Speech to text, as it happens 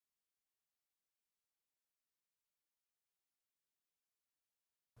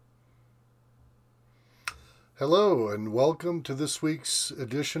Hello, and welcome to this week's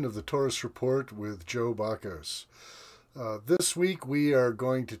edition of the Taurus Report with Joe Bacos. This week we are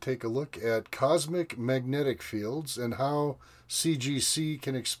going to take a look at cosmic magnetic fields and how CGC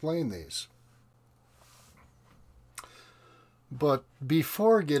can explain these. But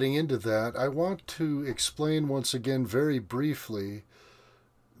before getting into that, I want to explain once again very briefly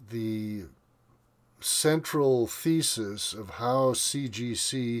the central thesis of how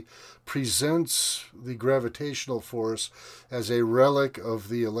CGC presents the gravitational force as a relic of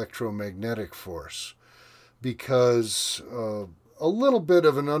the electromagnetic force. Because a little bit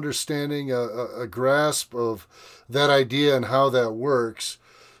of an understanding, a grasp of that idea and how that works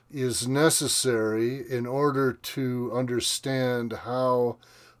is necessary in order to understand how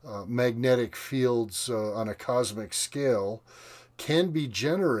magnetic fields on a cosmic scale can be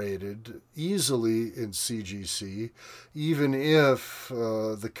generated easily in CGC, even if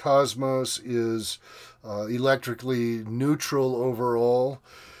the cosmos is electrically neutral overall,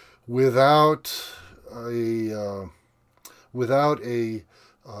 without a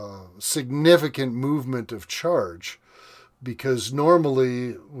significant movement of charge. Because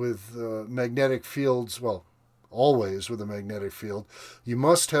normally with magnetic fields, well, always with a magnetic field, you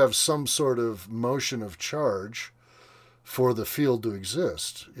must have some sort of motion of charge for the field to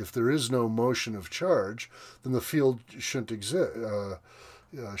exist. If there is no motion of charge, then the field should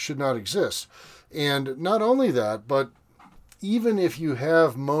not exist. And not only that, but even if you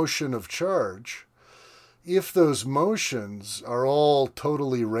have motion of charge, if those motions are all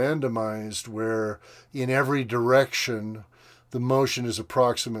totally randomized, where in every direction the motion is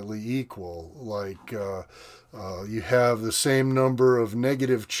approximately equal, like you have the same number of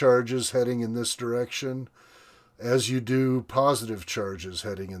negative charges heading in this direction as you do positive charges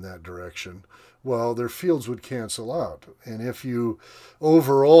heading in that direction, well, their fields would cancel out. And if you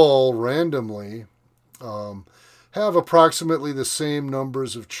overall randomly have approximately the same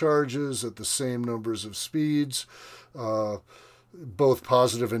numbers of charges at the same numbers of speeds, both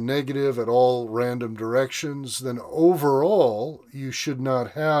positive and negative at all random directions, then overall you should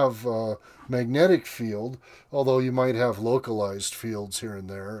not have a magnetic field, although you might have localized fields here and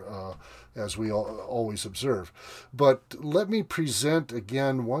there, as we always observe. But let me present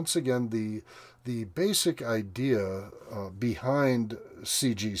once again, the basic idea behind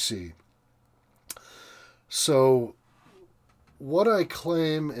CGC. So what I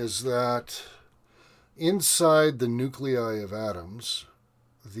claim is that inside the nuclei of atoms,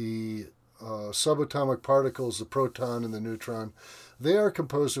 the subatomic particles, the proton and the neutron, they are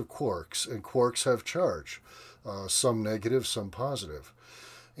composed of quarks, and quarks have charge, some negative, some positive.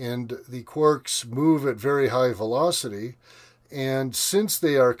 And the quarks move at very high velocity, and since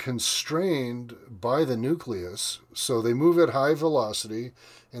they are constrained by the nucleus, so they move at high velocity,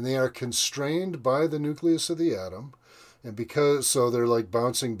 and they are constrained by the nucleus of the atom, and so they're like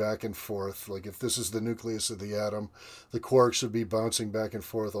bouncing back and forth. Like if this is the nucleus of the atom, the quarks would be bouncing back and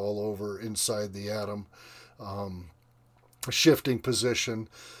forth all over inside the atom, shifting position.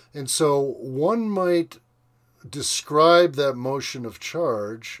 And so one might describe that motion of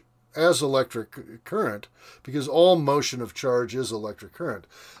charge as electric current, because all motion of charge is electric current.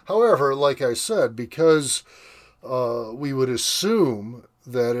 However, like I said, because we would assume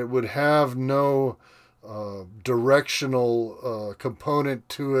that it would have no directional component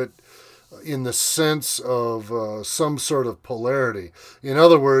to it in the sense of some sort of polarity. In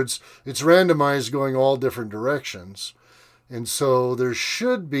other words, it's randomized going all different directions. And so there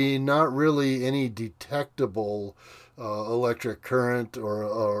should be not really any detectable electric current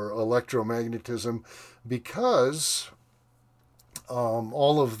or electromagnetism, because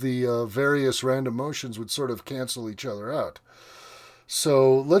all of the various random motions would sort of cancel each other out.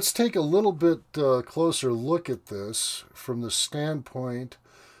 So let's take a little bit closer look at this from the standpoint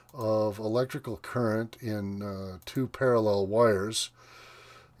of electrical current in two parallel wires.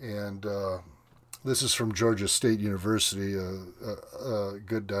 And this is from Georgia State University, a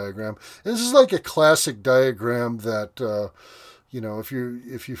good diagram. And this is like a classic diagram that, if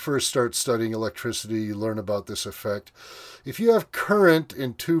you first start studying electricity, you learn about this effect. If you have current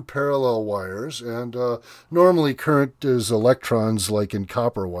in two parallel wires, and normally current is electrons like in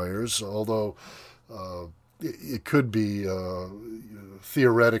copper wires, although it could be,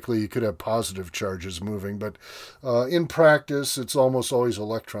 theoretically, you could have positive charges moving, but in practice, it's almost always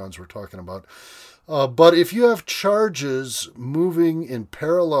electrons we're talking about. But if you have charges moving in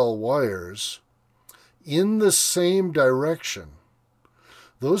parallel wires in the same direction,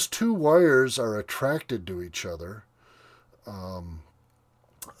 those two wires are attracted to each other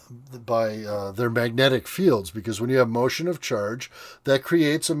by their magnetic fields, because when you have motion of charge, that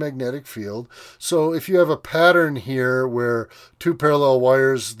creates a magnetic field. So if you have a pattern here where two parallel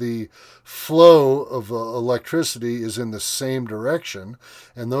wires, the flow of electricity is in the same direction,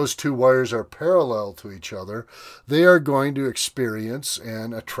 and those two wires are parallel to each other, they are going to experience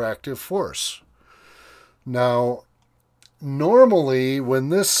an attractive force. Now, normally, when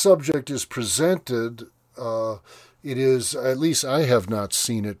this subject is presented, it is, at least I have not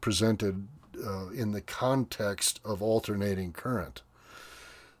seen it presented in the context of alternating current.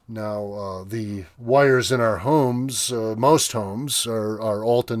 Now, the wires in our homes, most homes, are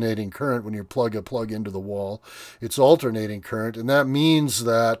alternating current. When you plug a plug into the wall, it's alternating current, and that means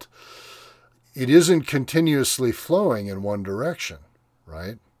that it isn't continuously flowing in one direction,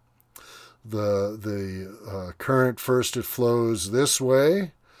 right? The current, first it flows this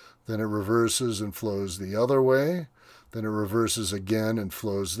way, then it reverses and flows the other way, then it reverses again and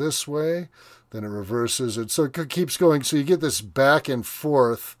flows this way, then it reverses, and so it keeps going. So you get this back and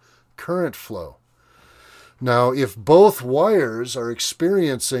forth current flow. Now, if both wires are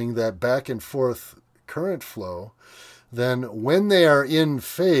experiencing that back and forth current flow, then when they are in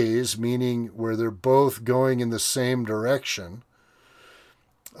phase, meaning where they're both going in the same direction,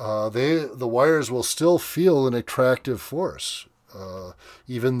 the wires will still feel an attractive force,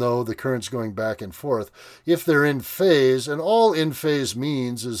 even though the current's going back and forth. If they're in phase, and all in phase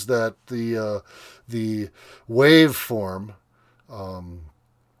means is that the waveform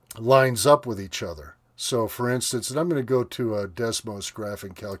lines up with each other. So, for instance, and I'm going to go to a Desmos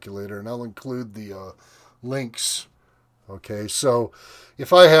graphing calculator, and I'll include the links. Okay, so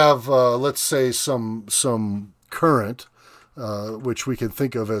if I have, let's say, some current, which we can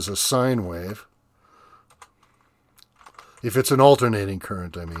think of as a sine wave, if it's an alternating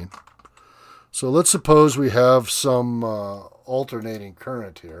current, I mean. So let's suppose we have some alternating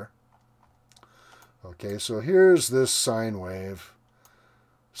current here. Okay, so here's this sine wave.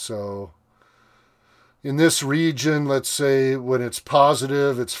 So in this region, let's say when it's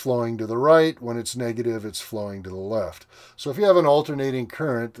positive, it's flowing to the right. When it's negative, it's flowing to the left. So if you have an alternating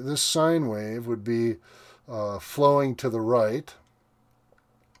current, this sine wave would be flowing to the right.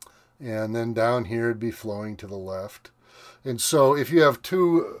 And then down here, it'd be flowing to the left. And so if you have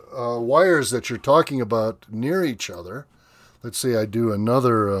two wires that you're talking about near each other, let's say I do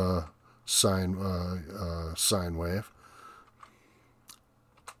another sine wave.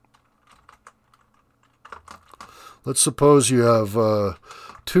 Let's suppose you have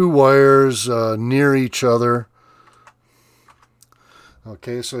two wires near each other.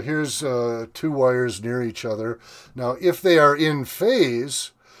 Okay, so here's two wires near each other. Now, if they are in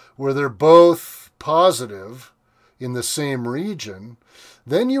phase, where they're both positive in the same region,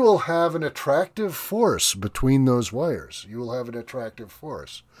 then you will have an attractive force between those wires. You will have an attractive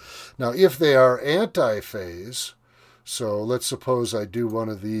force. Now, if they are anti-phase, so let's suppose I do one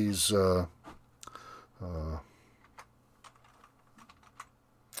of these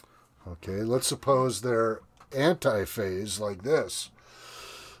okay, let's suppose they're anti-phase like this.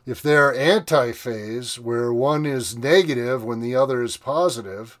 If they're anti-phase, where one is negative when the other is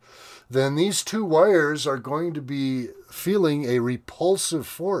positive, then these two wires are going to be feeling a repulsive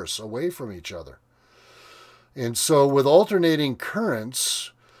force away from each other. And so with alternating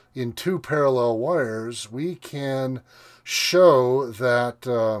currents in two parallel wires, we can show that,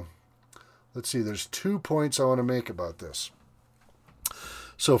 let's see, there's 2 points I want to make about this.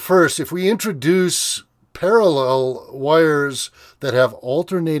 So first, if we introduce parallel wires that have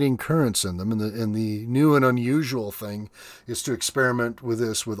alternating currents in them, and the new and unusual thing is to experiment with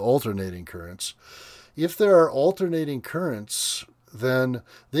this with alternating currents. If there are alternating currents, then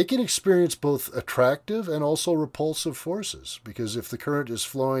they can experience both attractive and also repulsive forces, because if the current is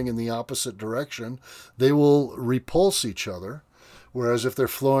flowing in the opposite direction, they will repulse each other, whereas if they're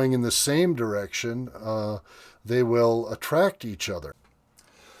flowing in the same direction, they will attract each other.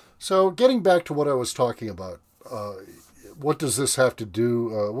 So getting back to what I was talking about, what does this have to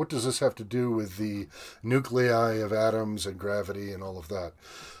do? What does this have to do with the nuclei of atoms and gravity and all of that?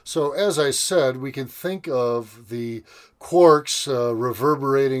 So as I said, we can think of the quarks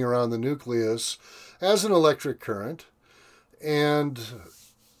reverberating around the nucleus as an electric current, and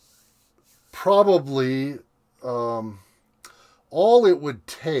probably all it would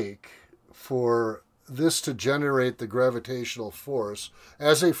take for this to generate the gravitational force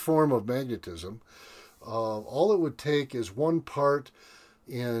as a form of magnetism, all it would take is 1 part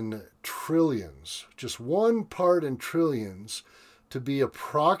in trillions, just 1 part in trillions, to be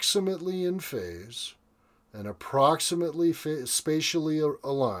approximately in phase and approximately spatially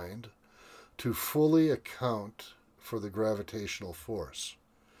aligned to fully account for the gravitational force.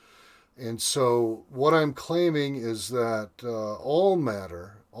 And so what I'm claiming is that all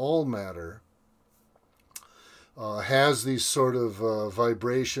matter has these sort of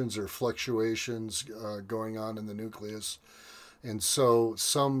vibrations or fluctuations going on in the nucleus. And so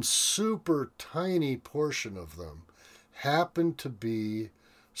some super tiny portion of them happen to be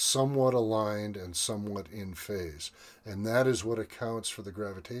somewhat aligned and somewhat in phase. And that is what accounts for the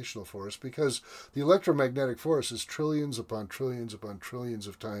gravitational force, because the electromagnetic force is trillions upon trillions upon trillions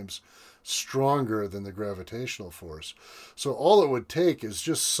of times stronger than the gravitational force. So all it would take is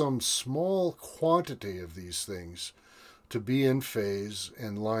just some small quantity of these things to be in phase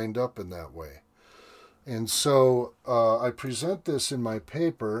and lined up in that way. And so I present this in my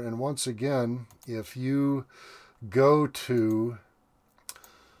paper, and once again, if you go to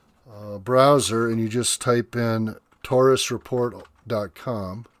browser and you just type in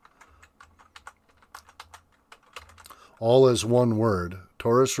torusreport.com, all as one word,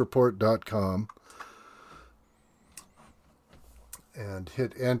 torusreport.com, and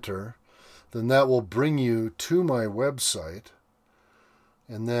hit enter, then that will bring you to my website.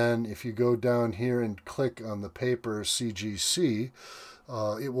 And then if you go down here and click on the paper CGC,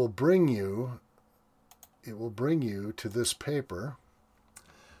 it will bring you to this paper,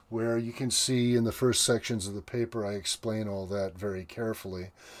 where you can see in the first sections of the paper I explain all that very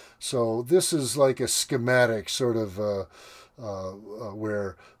carefully. So this is like a schematic sort of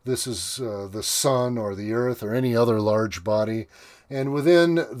where this is the sun or the earth or any other large body. And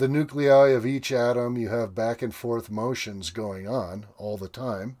within the nuclei of each atom, you have back and forth motions going on all the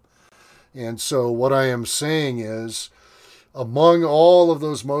time. And so what I am saying is, among all of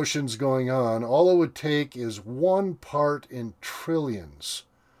those motions going on, all it would take is 1 part in trillions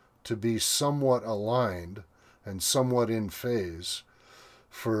to be somewhat aligned and somewhat in phase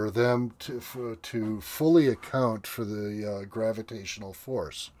for them to fully account for the gravitational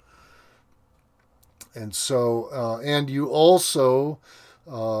force. And so, and you also,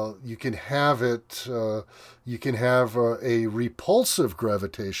 you can have it, you can have a repulsive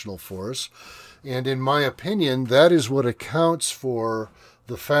gravitational force. And in my opinion, that is what accounts for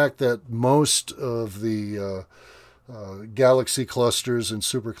the fact that most of the galaxy clusters and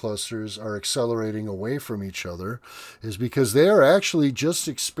superclusters are accelerating away from each other, is because they are actually just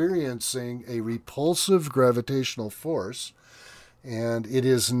experiencing a repulsive gravitational force. And it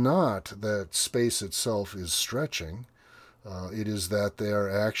is not that space itself is stretching. It is that they are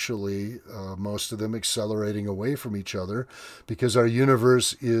actually, most of them, accelerating away from each other, because our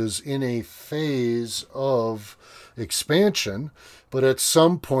universe is in a phase of expansion, but at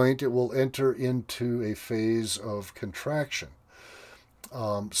some point it will enter into a phase of contraction.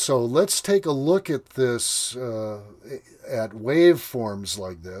 So let's take a look at this, at waveforms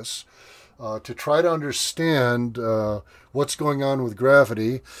like this, to try to understand what's going on with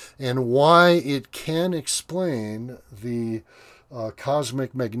gravity and why it can explain the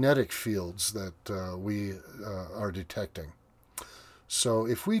cosmic magnetic fields that we are detecting. So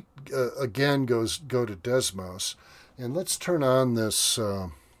if we again go to Desmos, and let's turn on this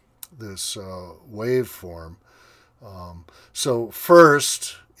waveform. So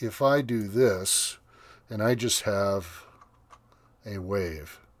first, if I do this, and I just have a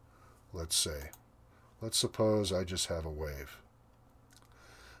wave, let's say. Let's suppose I just have a wave.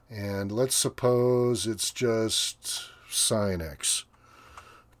 And let's suppose it's just sine x.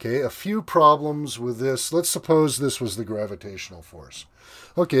 Okay, a few problems with this. Let's suppose this was the gravitational force.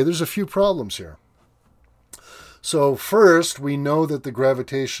 Okay, there's a few problems here. So first, we know that the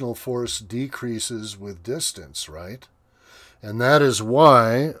gravitational force decreases with distance, right? And that is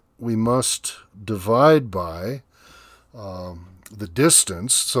why we must divide by the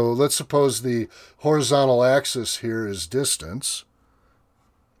distance. So let's suppose the horizontal axis here is distance.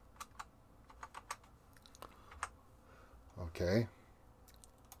 Okay.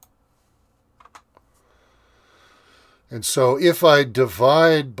 And so if I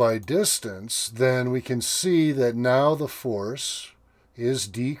divide by distance, then we can see that now the force is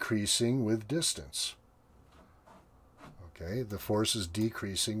decreasing with distance. Okay, the force is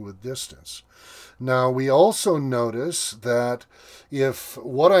decreasing with distance. Now, we also notice that if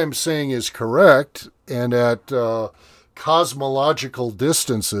what I'm saying is correct, and at cosmological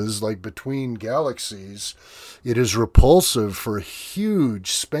distances, like between galaxies, it is repulsive for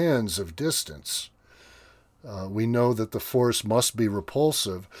huge spans of distance. We know that the force must be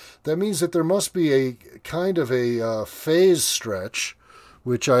repulsive. That means that there must be a kind of a phase stretch,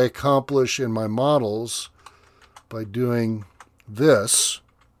 which I accomplish in my models by doing this.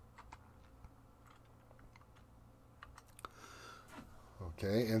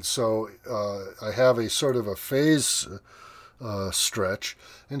 Okay, and so I have a sort of a phase stretch.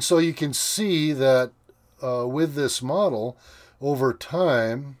 And so you can see that with this model, over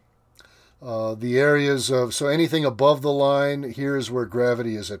time, the areas of, so anything above the line, here's where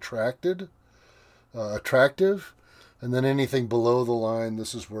gravity is attractive. And then anything below the line,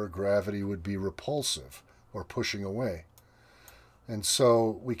 this is where gravity would be repulsive or pushing away. And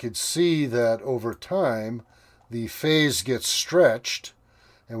so we could see that over time, the phase gets stretched.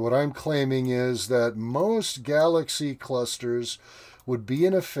 And what I'm claiming is that most galaxy clusters would be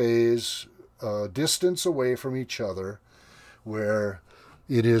in a phase distance away from each other where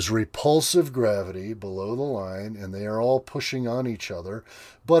it is repulsive gravity below the line and they are all pushing on each other.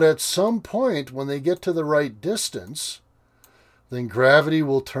 But at some point, when they get to the right distance, then gravity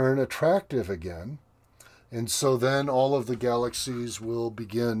will turn attractive again. And so then all of the galaxies will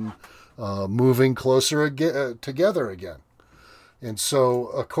begin moving closer together again. And so,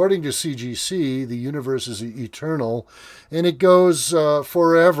 according to CGC, the universe is eternal, and it goes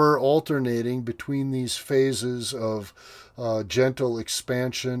forever alternating between these phases of gentle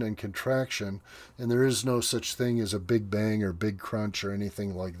expansion and contraction. And there is no such thing as a Big Bang or Big Crunch or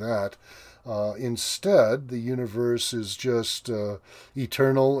anything like that. Instead, the universe is just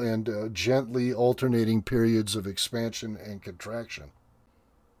eternal and gently alternating periods of expansion and contraction.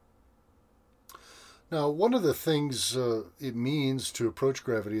 Now, one of the things it means to approach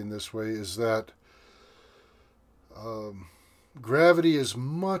gravity in this way is that gravity is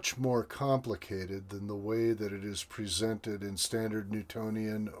much more complicated than the way that it is presented in standard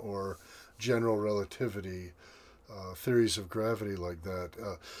Newtonian or general relativity theories of gravity like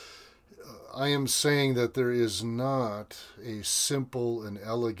that. I am saying that there is not a simple and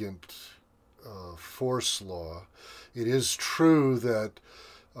elegant force law. It is true that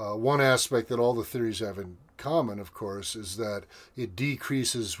one aspect that all the theories have in common, of course, is that it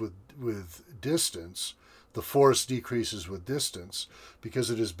decreases with distance. The force decreases with distance because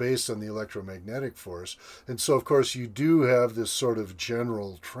it is based on the electromagnetic force. And so, of course, you do have this sort of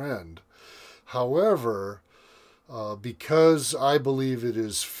general trend. However, because I believe it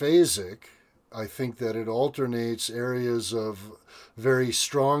is phasic, I think that it alternates areas of very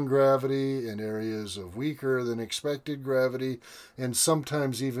strong gravity and areas of weaker than expected gravity, and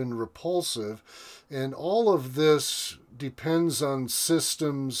sometimes even repulsive. And all of this depends on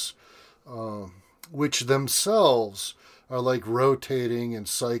systems which themselves are like rotating and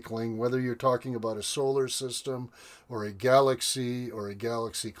cycling, whether you're talking about a solar system or a galaxy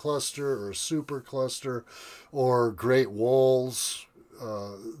cluster or a supercluster or great walls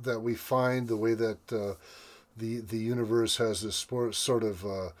that we find, the way that the universe has this sort of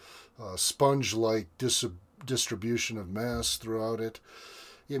sponge-like distribution of mass throughout it.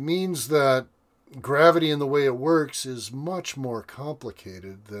 It means that gravity and the way it works is much more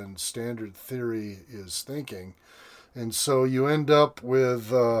complicated than standard theory is thinking. And so you end up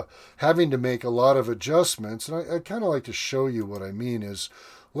with having to make a lot of adjustments. And I kind of like to show you what I mean is,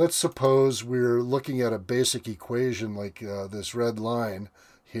 let's suppose we're looking at a basic equation like this red line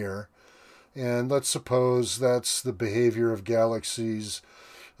here. And let's suppose that's the behavior of galaxies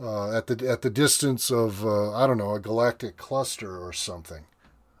at the distance of, I don't know, a galactic cluster or something.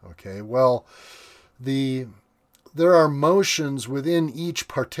 Okay, well, there are motions within each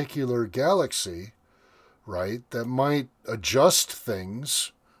particular galaxy, right, that might adjust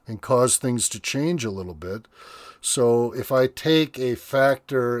things and cause things to change a little bit. So if I take a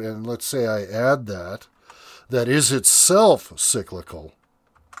factor and let's say I add that is itself cyclical,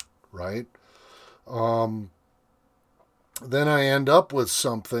 right? Then I end up with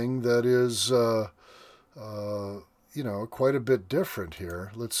something that is, quite a bit different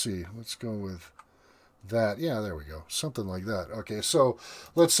here. Let's see. Let's go with that. Yeah, there we go. Something like that. Okay, so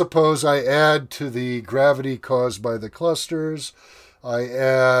let's suppose I add to the gravity caused by the clusters. I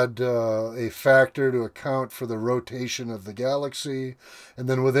add a factor to account for the rotation of the galaxy. And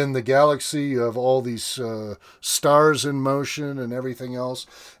then within the galaxy, you have all these stars in motion and everything else.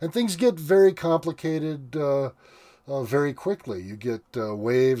 And things get very complicated very quickly. You get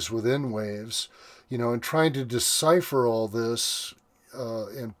waves within waves. And trying to decipher all this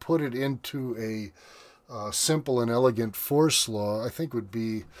and put it into a simple and elegant force law, I think would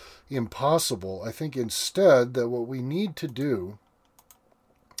be impossible. I think instead that what we need to do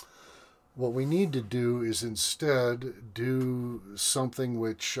is instead do something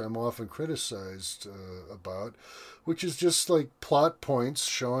which I'm often criticized about, which is just like plot points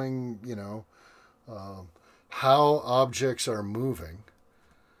showing, how objects are moving.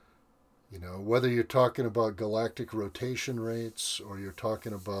 Whether you're talking about galactic rotation rates or you're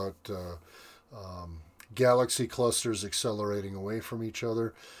talking about galaxy clusters accelerating away from each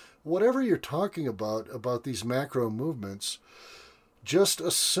other, whatever you're talking about these macro movements, just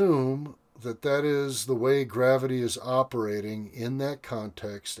assume that that is the way gravity is operating in that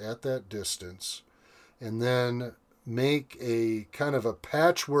context at that distance, and then make a kind of a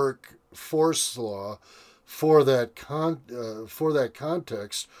patchwork force law for that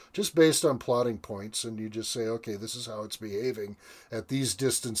context, just based on plotting points, and you just say, okay, this is how it's behaving at these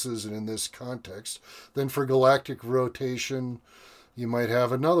distances and in this context. Then for galactic rotation, you might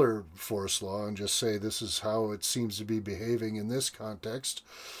have another force law and just say this is how it seems to be behaving in this context.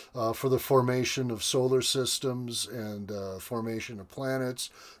 For the formation of solar systems and formation of planets,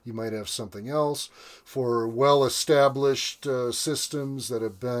 you might have something else. For well-established systems that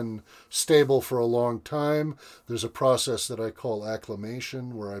have been stable for a long time, there's a process that I call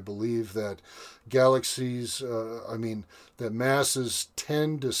acclimation, where I believe that that masses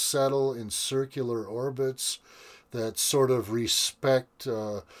tend to settle in circular orbits that sort of respect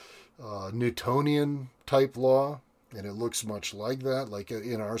Newtonian type law, and it looks much like that, like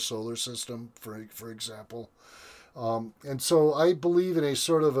in our solar system, for example. And so I believe in a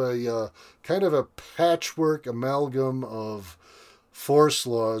sort of a kind of a patchwork amalgam of force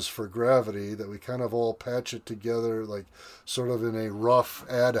laws for gravity, that we kind of all patch it together, like sort of in a rough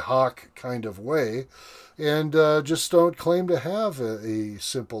ad hoc kind of way, and just don't claim to have a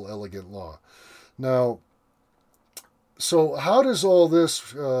simple, elegant law. Now, so how does all this,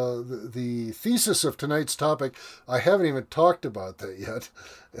 the thesis of tonight's topic, I haven't even talked about that yet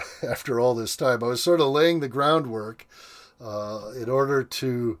after all this time. I was sort of laying the groundwork in order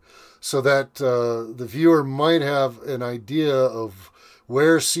to, so that the viewer might have an idea of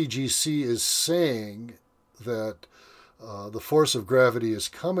where CGC is saying that the force of gravity is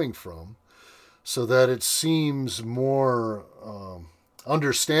coming from, so that it seems more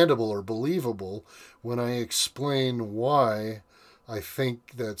understandable or believable when I explain why I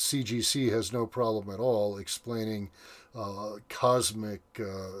think that CGC has no problem at all explaining cosmic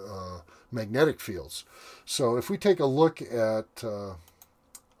magnetic fields. So if we take a look at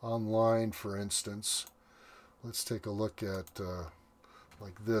online, for instance, let's take a look at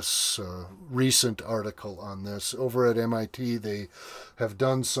like this recent article on this. Over at MIT, they have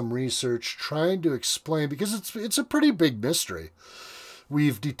done some research trying to explain, because it's a pretty big mystery.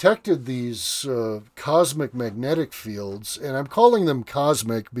 We've detected these cosmic magnetic fields, and I'm calling them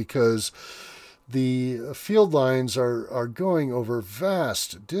cosmic because the field lines are going over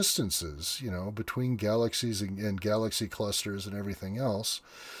vast distances, between galaxies and galaxy clusters and everything else.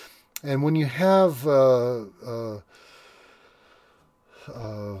 And when you have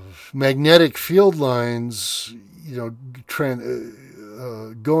magnetic field lines,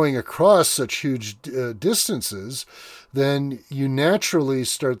 going across such huge distances, then you naturally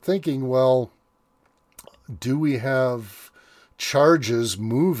start thinking, well, do we have charges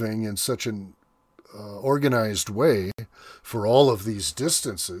moving in such an organized way for all of these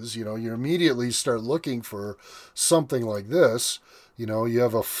distances? You immediately start looking for something like this. You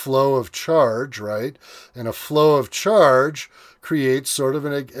have a flow of charge, right? And a flow of charge creates sort of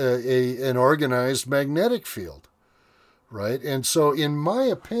an organized magnetic field, right? And so, in my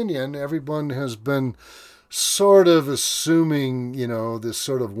opinion, everyone has been sort of assuming, this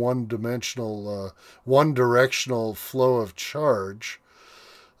sort of one-directional flow of charge,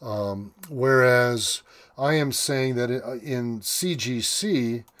 whereas I am saying that in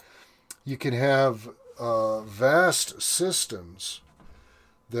CGC, you can have vast systems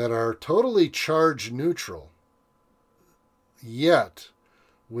that are totally charge neutral, yet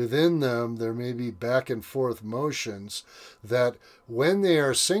within them there may be back and forth motions that, when they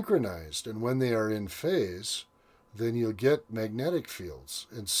are synchronized and when they are in phase, then you'll get magnetic fields.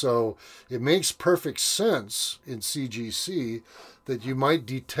 And so it makes perfect sense in CGC that you might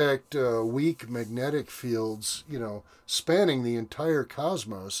detect weak magnetic fields, spanning the entire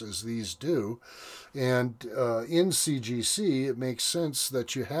cosmos, as these do. And in CGC, it makes sense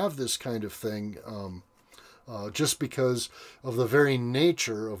that you have this kind of thing just because of the very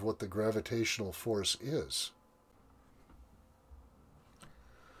nature of what the gravitational force is.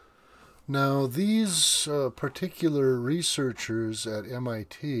 Now, these particular researchers at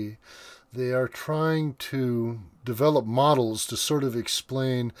MIT, they are trying to develop models to sort of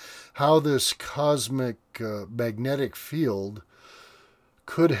explain how this cosmic magnetic field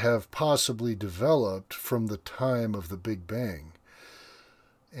could have possibly developed from the time of the Big Bang.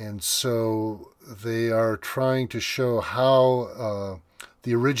 And so they are trying to show how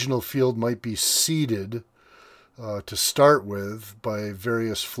the original field might be seeded to start with by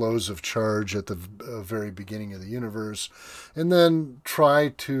various flows of charge at the very beginning of the universe, and then try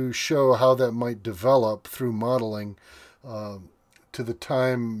to show how that might develop through modeling to the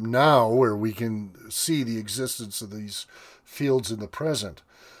time now where we can see the existence of these fields in the present.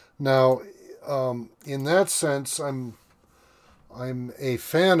 Now, in that sense, I'm a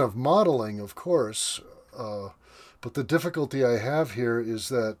fan of modeling, of course, but the difficulty I have here is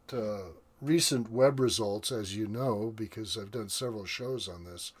that recent web results, as you know, because I've done several shows on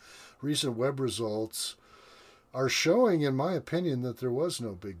this, recent web results are showing, in my opinion, that there was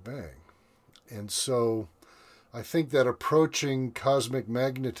no Big Bang. And so I think that approaching cosmic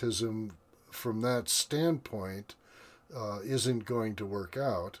magnetism from that standpoint isn't going to work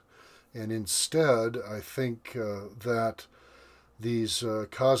out. And instead, I think that these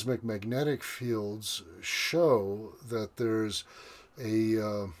cosmic magnetic fields show that there's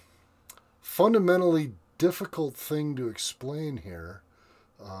a fundamentally difficult thing to explain here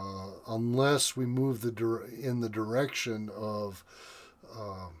unless we move in the direction of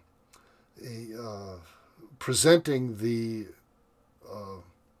presenting the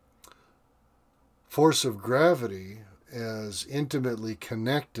force of gravity as intimately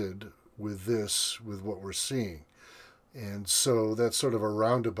connected with what we're seeing. And so that's sort of a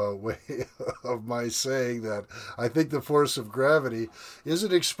roundabout way of my saying that I think the force of gravity is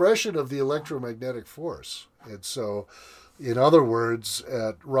an expression of the electromagnetic force. And so, in other words,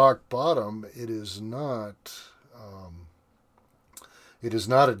 at rock bottom, it is not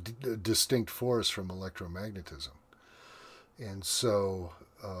a distinct force from electromagnetism. And so,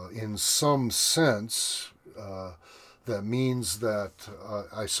 in some sense, that means that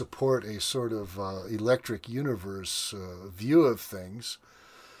I support a sort of electric universe view of things.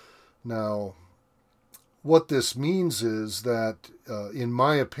 Now, what this means is that, in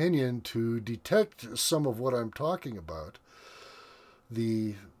my opinion, to detect some of what I'm talking about,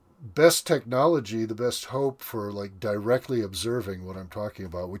 the best technology, the best hope for like directly observing what I'm talking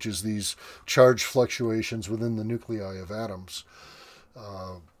about, which is these charge fluctuations within the nuclei of atoms,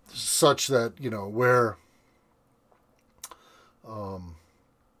 such that, where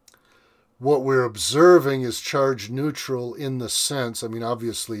what we're observing is charge neutral in the sense,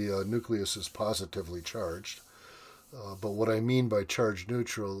 obviously a nucleus is positively charged, but what I mean by charge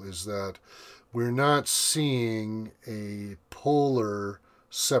neutral is that we're not seeing a polar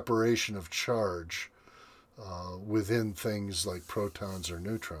separation of charge within things like protons or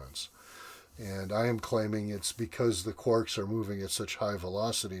neutrons. And I am claiming it's because the quarks are moving at such high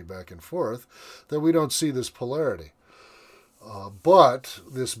velocity back and forth that we don't see this polarity. But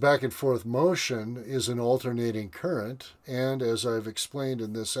this back and forth motion is an alternating current, and as I've explained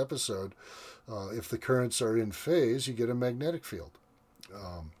in this episode, if the currents are in phase, you get a magnetic field.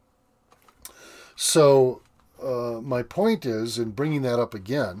 So my point is, in bringing that up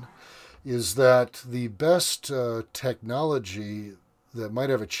again, is that the best technology that might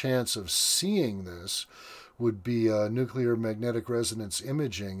have a chance of seeing this would be nuclear magnetic resonance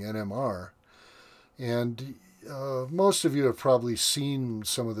imaging, NMR. And most of you have probably seen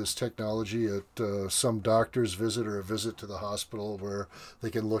some of this technology at some doctor's visit or a visit to the hospital where they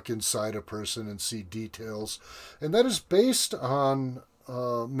can look inside a person and see details. And that is based on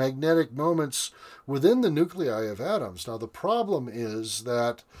magnetic moments within the nuclei of atoms. Now, the problem is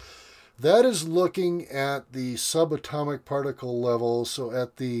that is looking at the subatomic particle level, so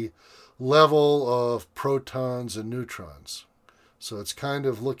at the level of protons and neutrons. So it's kind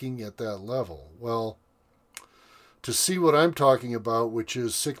of looking at that level. Well, to see what I'm talking about, which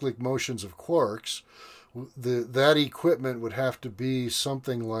is cyclic motions of quarks, that equipment would have to be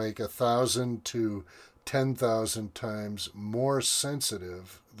something like 1,000 to 10,000 times more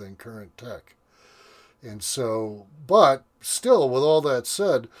sensitive than current tech. And so, but still, with all that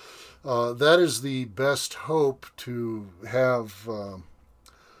said, that is the best hope to have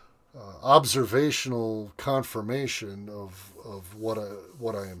observational confirmation of what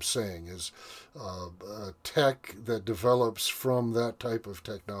I am saying is tech that develops from that type of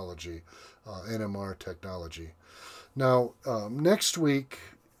technology, NMR technology. Now, next week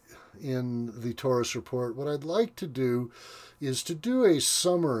in the Taurus Report, what I'd like to do is to do a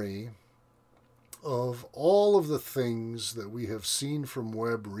summary of all of the things that we have seen from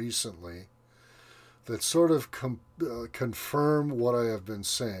Webb recently that sort of confirm what I have been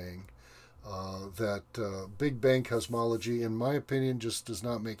saying, that Big Bang cosmology, in my opinion, just does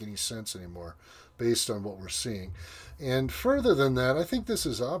not make any sense anymore based on what we're seeing. And further than that, I think this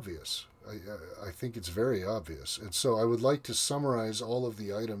is obvious. I think it's very obvious. And so I would like to summarize all of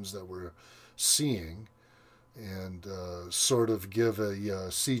the items that we're seeing and sort of give a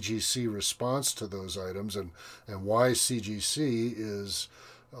CGC response to those items and why CGC is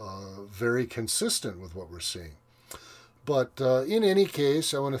very consistent with what we're seeing. But in any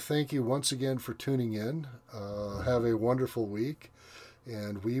case, I want to thank you once again for tuning in. Have a wonderful week.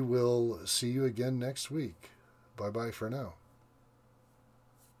 And we will see you again next week. Bye-bye for now.